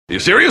Are you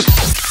serious?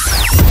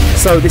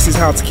 So this is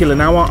How to Kill an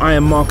Hour. I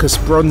am Marcus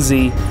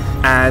Bronzy,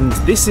 and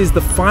this is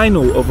the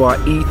final of our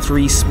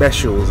E3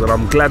 specials, and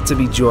I'm glad to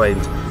be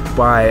joined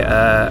by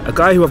a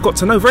guy who I've got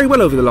to know very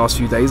well over the last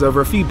few days,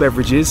 over a few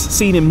beverages,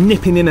 seen him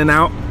nipping in and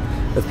out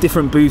of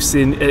different booths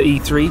in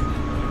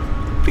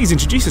E3. Please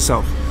introduce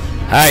yourself.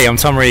 Hey, I'm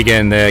Tom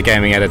Regan, the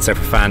gaming editor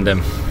for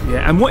Fandom.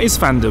 Yeah, and what is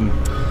Fandom?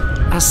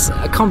 That's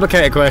a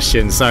complicated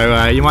question.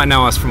 So you might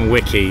know us from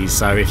wikis.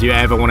 So if you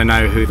ever want to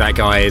know who that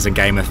guy is in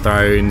Game of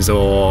Thrones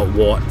or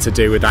what to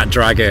do with that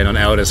dragon on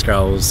Elder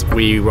Scrolls,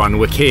 we run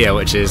Wikia,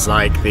 which is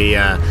like the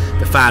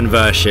fan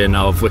version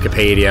of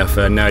Wikipedia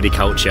for nerdy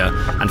culture.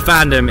 And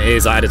Fandom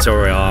is our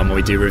editorial arm where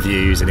we do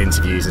reviews and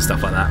interviews and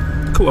stuff like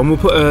that. Cool, and we'll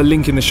put a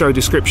link in the show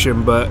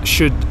description, but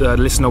should the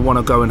listener want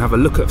to go and have a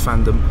look at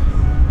Fandom,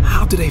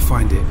 how do they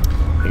find it?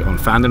 On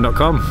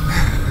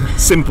fandom.com.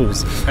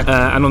 Simples.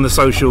 And on the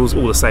socials,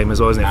 all the same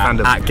as well, isn't it?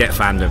 Fandom. At Get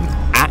Fandom.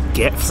 At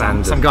Get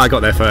Fandom. Some guy got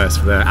there first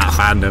for the at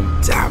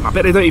Fandom. Damn, I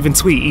bet they don't even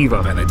tweet either.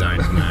 I bet they don't,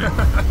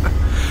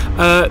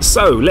 no.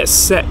 So, let's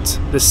set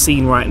the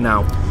scene right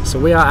now. So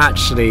we are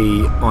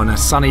actually on a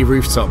sunny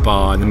rooftop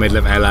bar in the middle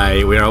of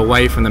LA. We are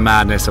away from the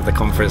madness of the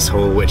conference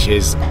hall, which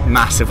is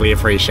massively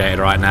appreciated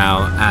right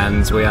now,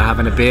 and we are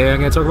having a beer and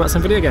going to talk about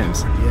some video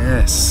games.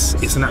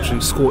 Yes, it's an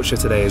absolute scorcher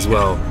today as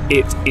well.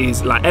 It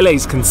is, like,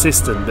 LA's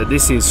consistent, but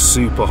this is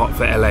super hot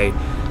for LA.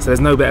 So there's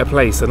no better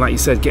place than, like you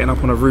said, getting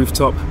up on a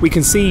rooftop. We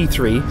can see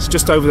E3, it's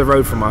just over the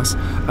road from us.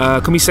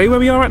 Can we say where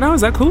we are right now?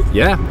 Is that cool?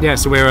 Yeah,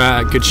 so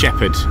we're Good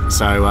Shepherd.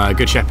 So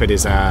Good Shepherd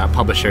is a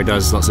publisher who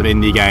does lots of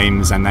indie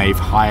games, and they've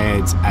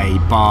hired a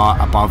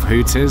bar above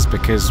Hooters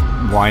because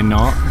why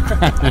not?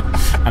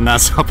 And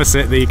that's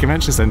opposite the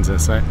convention centre.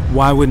 So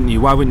why wouldn't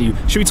you?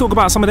 Should we talk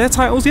about some of their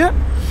titles yet?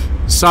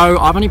 So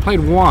I've only played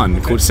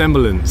one called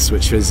Semblance,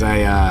 which was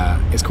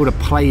it's called a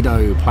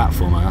Play-Doh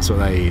platformer. That's what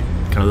they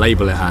kind of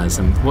label it as.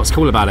 And what's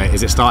cool about it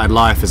is it started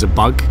life as a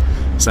bug.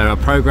 So a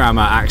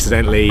programmer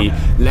accidentally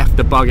left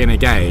the bug in a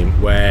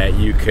game where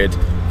you could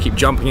keep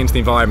jumping into the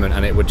environment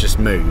and it would just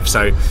move.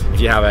 So if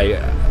you have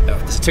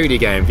it's a 2D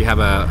game, if you have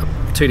a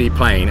 2D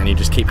plane and you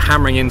just keep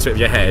hammering into it with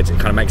your head, it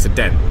kind of makes a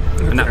dent.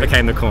 And that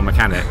became the core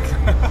mechanic.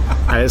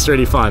 And it's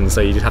really fun.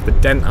 So you just have to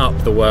dent up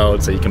the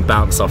world so you can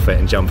bounce off it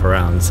and jump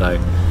around. So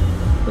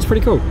that's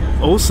pretty cool.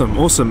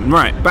 Awesome.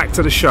 Right, back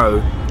to the show.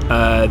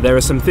 There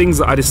are some things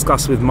that I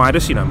discussed with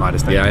Midas. You know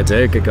Midas, don't you? Yeah, I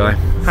do. Good guy.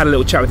 Had a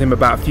little chat with him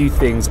about a few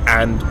things,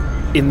 and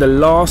in the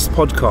last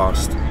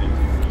podcast,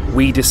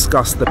 we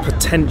discussed the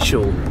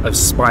potential of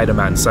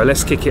Spider-Man. So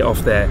let's kick it off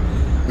there.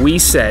 We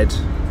said,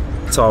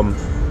 Tom,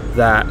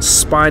 that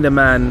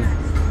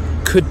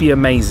Spider-Man could be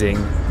amazing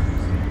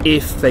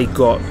if they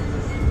got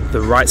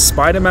the right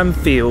Spider-Man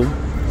feel,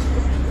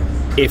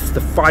 if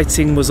the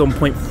fighting was on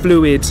point,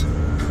 fluid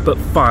but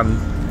fun,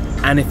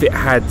 and if it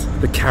had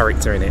the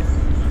character in it.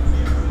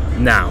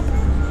 Now,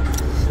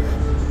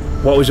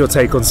 what was your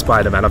take on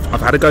Spider-Man?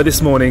 I've had a go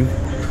this morning.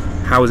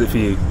 How was it for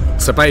you?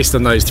 So based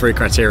on those three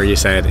criteria you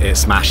said, it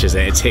smashes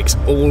it. It ticks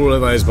all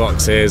of those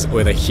boxes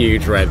with a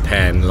huge red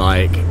pen.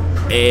 Like,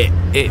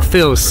 it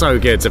feels so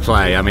good to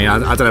play. I mean, I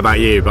don't know about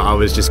you, but I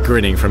was just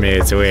grinning from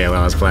ear to ear when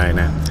I was playing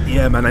it.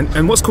 Yeah, man.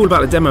 And what's cool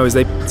about the demo is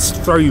they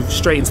throw you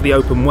straight into the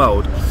open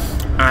world,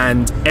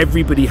 and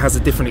everybody has a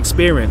different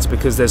experience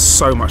because there's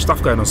so much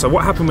stuff going on. So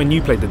what happened when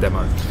you played the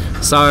demo?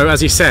 So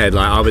as you said,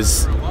 like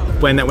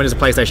when it was a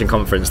PlayStation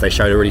conference, they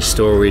showed a really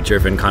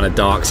story-driven kind of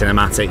dark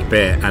cinematic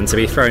bit, and to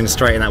be thrown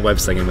straight in that web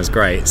slinging was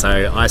great. So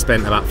I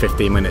spent about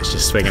 15 minutes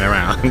just swinging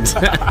around.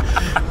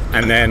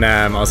 And then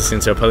I was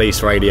listening to a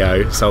police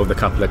radio, solved a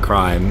couple of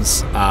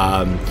crimes,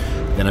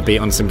 then I beat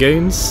on some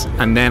goons,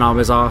 and then I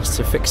was asked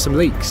to fix some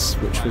leaks,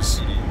 which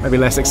was maybe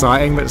less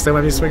exciting, but still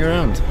made me swing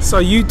around. So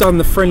you done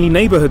the friendly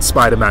neighbourhood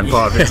Spider-Man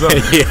part of it as well?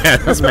 Yeah,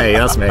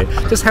 that's me.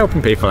 Just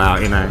helping people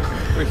out, you know.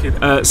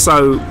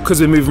 So, because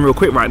we're moving real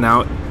quick right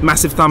now,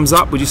 massive thumbs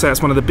up. Would you say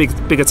that's one of the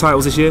bigger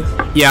titles this year?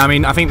 Yeah, I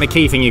mean, I think the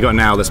key thing you got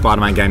now, the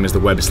Spider-Man game, is the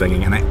web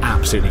slinging, and they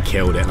absolutely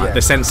killed it. Like,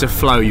 the sense of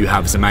flow you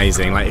have is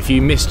amazing. Like, if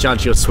you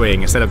misjudge your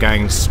swing, instead of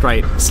going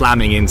straight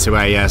slamming into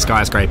a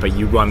skyscraper,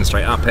 you run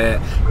straight up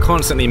it,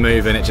 constantly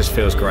moving. It just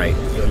feels great.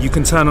 You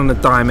can turn on a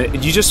dime.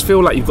 You just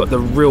feel like you've got the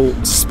real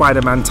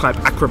Spider-Man type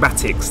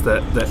acrobatics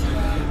that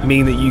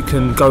mean that you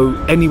can go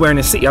anywhere in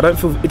a city. It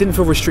didn't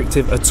feel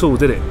restrictive at all,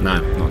 did it? No,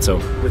 not at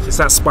all. It's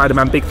that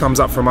Spider-Man, big thumbs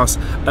up from us.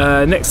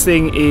 Next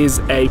thing is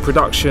a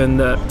production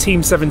that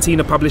Team 17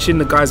 are publishing,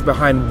 the guys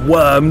behind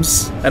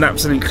Worms, an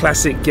absolute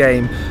classic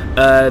game.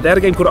 They had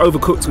a game called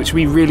Overcooked, which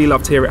we really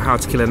loved here at How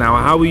to Kill an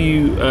Hour. How were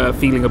you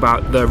feeling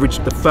about the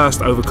first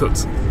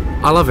Overcooked?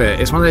 I love it.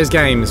 It's one of those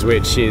games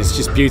which is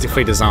just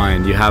beautifully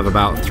designed. You have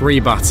about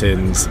 3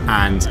 buttons,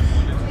 and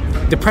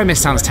the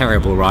premise sounds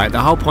terrible, right?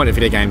 The whole point of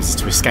video games is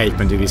to escape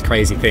and do these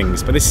crazy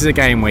things, but this is a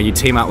game where you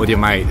team up with your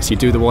mates, you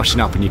do the washing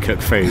up and you cook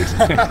food.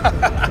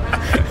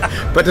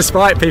 But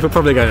despite people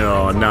probably going,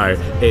 oh no,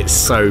 it's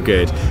so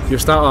good. You'll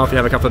start off, you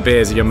have a couple of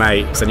beers with your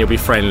mates and you'll be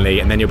friendly,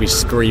 and then you'll be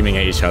screaming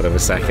at each other for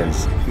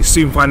seconds. You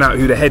soon find out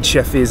who the head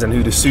chef is and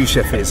who the sous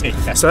chef is.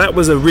 So that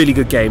was a really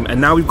good game, and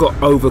now we've got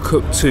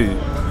Overcooked 2.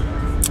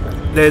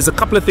 there's a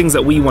couple of things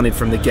that we wanted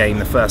from the game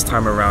the first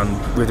time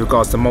around with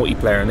regards to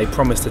multiplayer, and they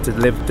promised to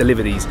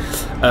deliver these.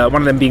 One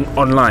of them being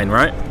online,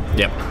 right?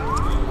 Yep.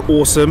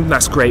 Awesome,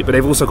 that's great, but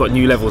they've also got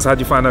new levels. How do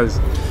you find those?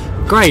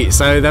 Great,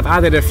 so they've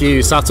added a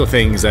few subtle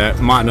things that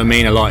might not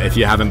mean a lot if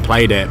you haven't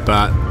played it,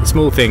 but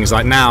small things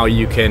like now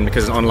you can,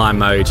 because it's online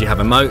mode, you have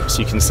emotes,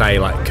 you can say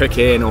like cook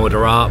in,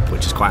 order up,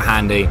 which is quite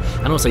handy,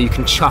 and also you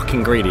can chuck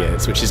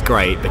ingredients, which is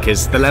great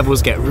because the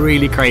levels get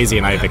really crazy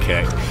in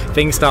Overcooked.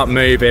 Things start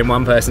moving,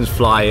 one person's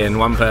flying,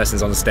 one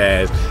person's on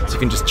stairs, so you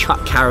can just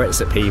chuck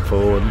carrots at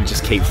people and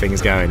just keep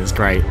things going. It's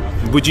great.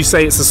 Would you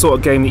say it's the sort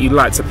of game that you'd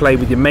like to play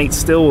with your mates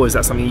still, or is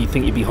that something you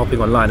think you'd be hopping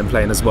online and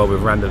playing as well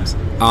with randoms?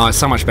 It's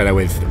so much better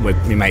with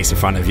your mates in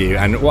front of you,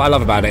 and what I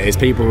love about it is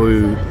people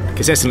who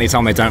consistently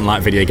tell me they don't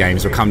like video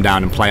games will come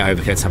down and play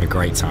Overcooked to have a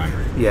great time.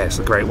 Yeah, it's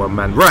a great one,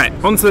 man. Right,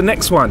 on to the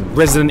next one,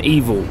 Resident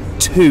Evil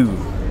 2.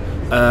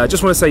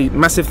 Just want to say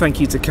massive thank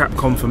you to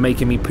Capcom for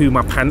making me poo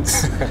my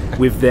pants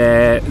with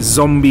their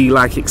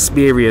zombie-like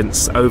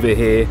experience over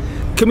here.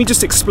 Can we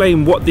just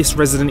explain what this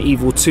Resident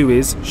Evil 2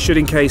 is, should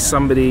in case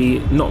somebody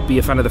not be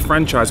a fan of the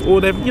franchise, or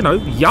they're, you know,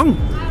 young?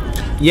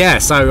 Yeah,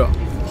 so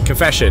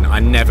confession, I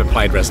never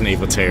played Resident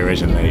Evil 2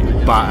 originally,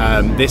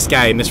 but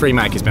this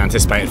remake has been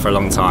anticipated for a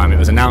long time. It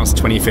was announced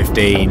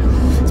 2015,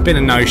 it's been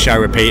a no-show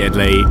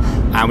repeatedly,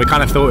 and we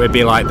kind of thought it would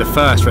be like the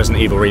first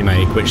Resident Evil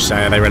remake, which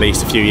they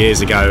released a few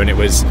years ago, and it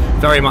was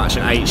very much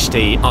an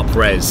HD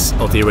up-res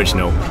of the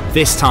original.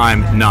 This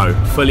time, no,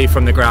 fully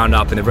from the ground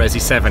up in the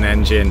Resi 7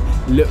 engine,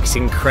 looks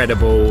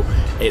incredible.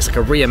 It's like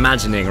a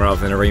reimagining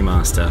rather than a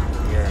remaster.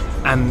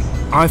 Yeah. And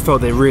I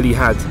felt they really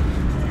had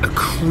a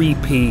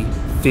creepy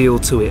feel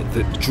to it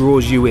that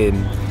draws you in,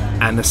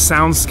 and the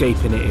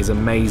soundscape in it is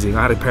amazing.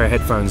 I had a pair of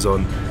headphones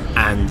on,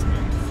 and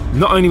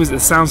not only was it the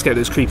soundscape that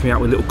was creeping me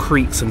out with little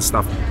creaks and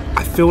stuff,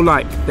 I feel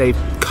like they've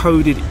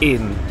coded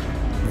in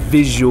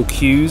visual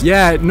cues.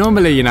 Yeah,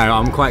 normally, you know,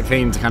 I'm quite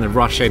keen to kind of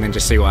rush in and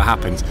just see what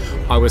happens.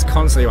 I was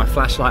constantly, my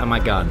flashlight and my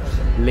gun,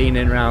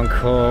 leaning around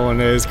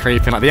corners,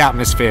 creeping. Like, the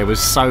atmosphere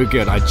was so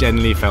good, I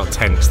genuinely felt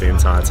tense the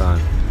entire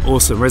time.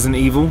 Awesome. Resident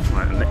Evil.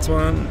 Right, the next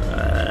one.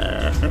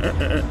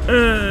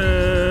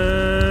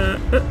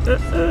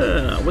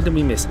 What did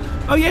we miss?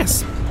 Oh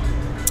yes,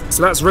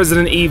 so that's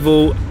Resident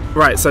Evil.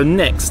 Right, so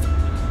next,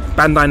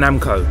 Bandai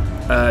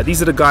Namco.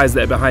 These are the guys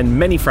that are behind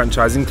many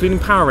franchises, including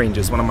Power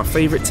Rangers, one of my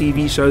favourite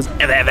TV shows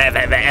ever.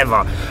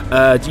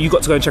 You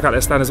got to go and check out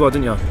their stand as well,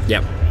 didn't you?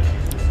 Yep.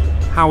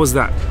 How was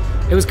that?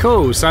 It was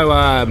cool. So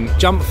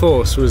Jump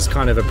Force was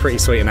kind of a pretty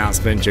sweet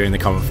announcement during the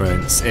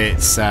conference.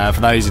 It's, for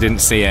those who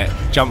didn't see it,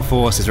 Jump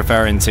Force is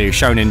referring to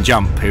Shonen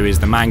Jump, who is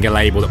the manga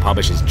label that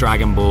publishes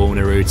Dragon Ball,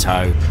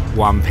 Naruto,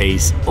 One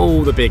Piece,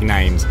 all the big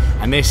names.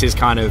 And this is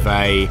kind of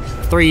a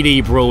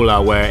 3D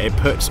brawler where it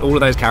puts all of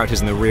those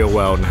characters in the real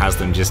world and has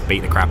them just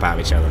beat the crap out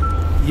of each other.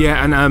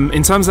 Yeah, and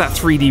in terms of that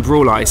 3D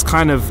brawler, it's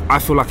kind of, I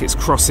feel like it's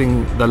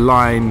crossing the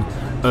line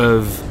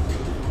of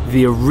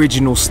the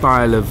original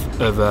style of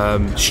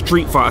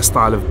Street Fighter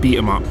style of beat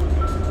 'em up,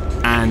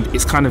 and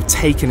it's kind of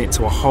taken it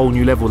to a whole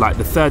new level. Like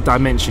the third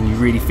dimension you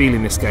really feel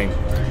in this game.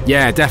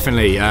 Yeah,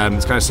 definitely.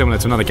 It's kind of similar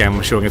to another game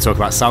I'm sure we're going to talk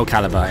about, Soul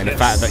Calibur, in the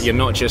fact that you're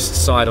not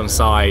just side on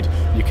side,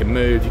 you can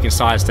move, you can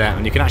sidestep,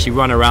 and you can actually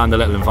run around the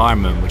little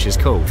environment, which is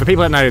cool. For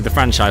people that know the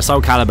franchise,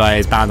 Soul Calibur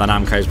is Bandai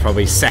Namco's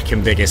probably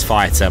second biggest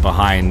fighter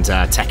behind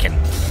Tekken.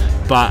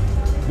 But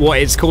what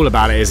is cool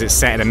about it is it's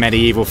set in a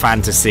medieval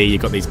fantasy,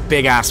 you've got these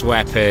big ass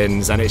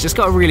weapons, and it's just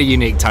got a really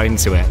unique tone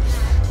to it.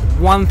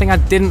 One thing I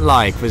didn't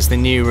like was the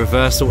new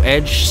reversal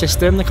edge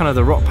system, the kind of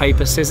the rock,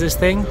 paper, scissors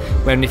thing,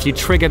 when if you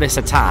trigger this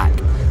attack,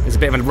 there's a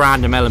bit of a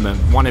random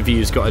element. One of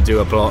you's got to do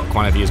a block,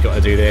 one of you's got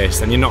to do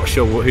this, and you're not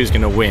sure who's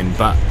going to win,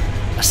 but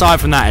aside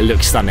from that, it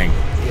looks stunning.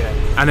 Yeah.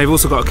 And they've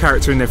also got a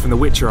character in there from The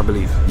Witcher, I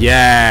believe.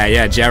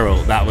 Yeah,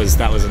 Geralt. That was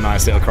a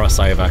nice little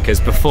crossover, because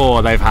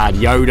before they've had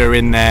Yoda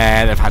in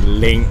there, they've had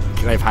Link,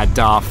 they've had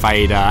Darth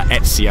Vader,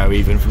 Ezio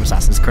even from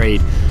Assassin's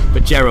Creed,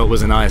 but Geralt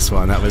was a nice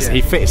one. That was,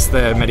 he fits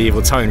the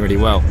medieval tone really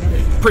well.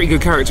 Pretty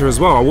good character as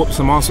well. I whooped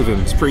some ass with him.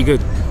 It's pretty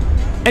good.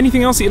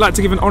 Anything else that you'd like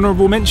to give an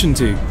honourable mention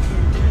to?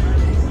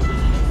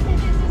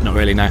 Not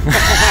really, no.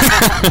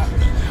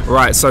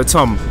 Right, so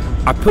Tom,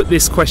 I put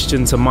this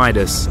question to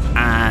Midas,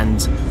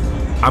 and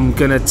I'm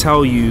going to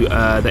tell you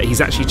that he's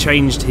actually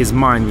changed his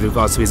mind with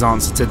regards to his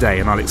answer today,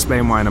 and I'll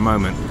explain why in a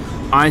moment.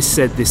 I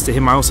said this to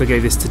him, I also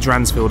gave this to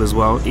Dransfield as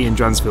well, Ian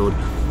Dransfield.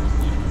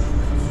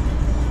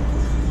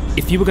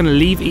 If you were going to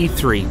leave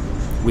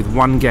E3 with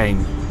one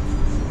game,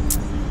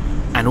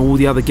 and all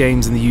the other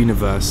games in the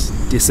universe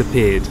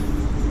disappeared,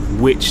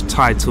 which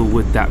title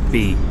would that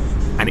be?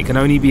 And it can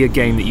only be a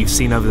game that you've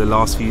seen over the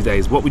last few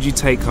days. What would you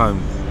take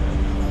home?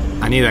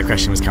 I knew that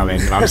question was coming,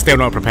 but I'm still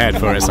not prepared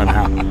for it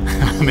somehow.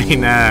 I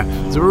mean,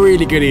 it was a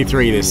really good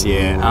E3 this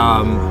year.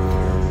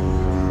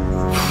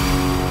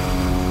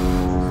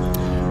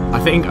 I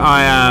think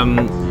I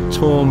am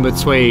torn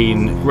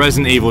between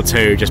Resident Evil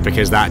 2, just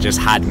because that just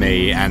had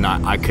me and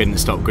I couldn't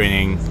stop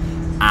grinning,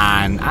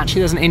 And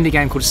actually there's an indie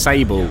game called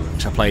Sable,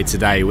 which I played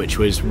today, which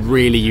was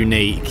really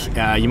unique.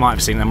 You might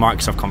have seen the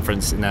Microsoft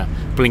conference in a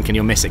blink and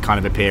you'll miss it kind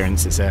of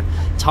appearance. It's a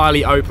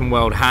entirely open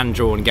world,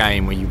 hand-drawn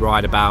game where you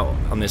ride about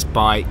on this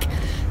bike.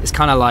 It's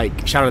kind of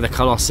like Shadow of the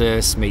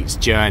Colossus meets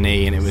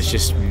Journey, and it was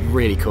just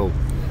really cool.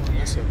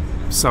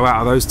 So out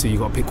of those two, you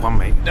got to pick one,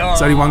 mate.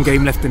 There's only one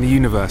game left in the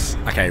universe.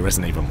 Okay,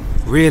 Resident Evil.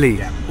 Really?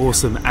 Yeah.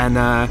 Awesome. And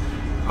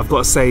I've got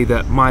to say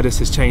that Midas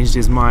has changed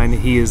his mind.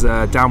 He is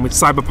down with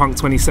Cyberpunk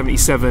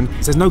 2077. So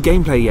there's no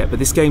gameplay yet, but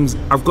this game's,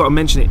 I've got to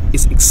mention it,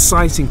 it's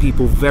exciting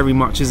people very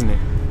much, isn't it?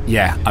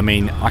 Yeah, I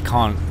mean, I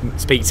can't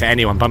speak to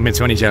anyone, bump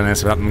into any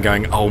journalist without them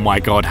going, oh my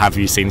god, have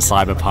you seen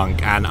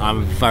Cyberpunk? And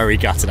I'm very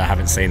gutted I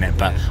haven't seen it,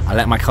 but I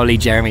let my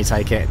colleague Jeremy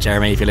take it.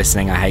 Jeremy, if you're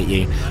listening, I hate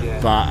you.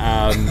 Yeah.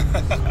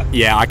 But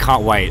yeah, I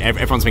can't wait.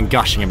 Everyone's been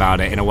gushing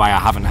about it in a way I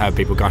haven't heard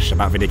people gush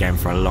about video game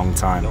for a long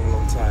time.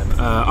 Long time.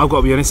 I've got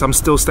to be honest, I'm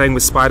still staying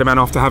with Spider-Man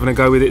after having a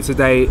go with it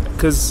today,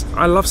 because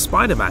I love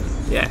Spider-Man.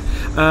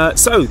 Yeah.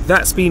 So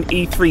that's been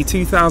E3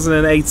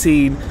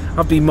 2018.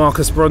 I've been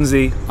Marcus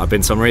Bronzy. I've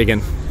been Tom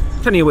Regan.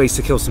 Plenty of ways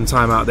to kill some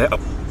time out there.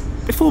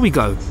 Before we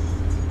go,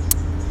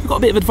 you've got a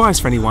bit of advice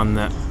for anyone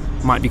that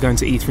might be going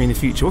to E3 in the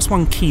future. What's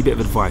one key bit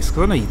of advice?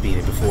 Because I know you've been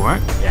here before,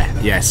 right?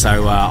 Yeah.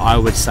 So I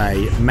would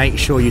say make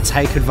sure you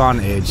take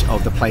advantage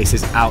of the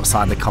places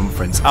outside the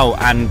conference. Oh,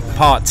 and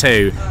part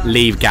 2,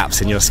 leave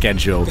gaps in your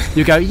schedule.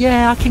 You go,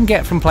 yeah, I can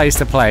get from place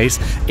to place.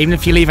 Even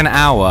if you leave an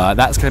hour,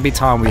 that's going to be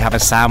time where you have a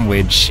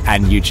sandwich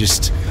and you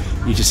just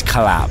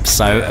collapse.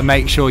 So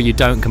make sure you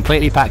don't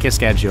completely pack your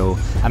schedule,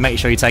 and make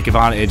sure you take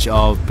advantage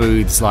of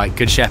booths like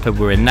Good Shepherd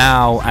we're in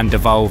now and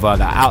Devolver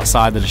that are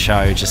outside of the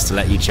show, just to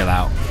let you chill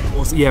out.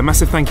 Awesome. Yeah,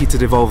 massive thank you to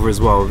Devolver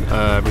as well,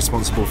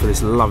 responsible for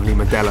this lovely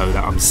Modelo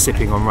that I'm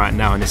sipping on right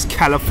now in this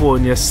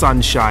California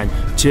sunshine.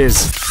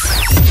 Cheers.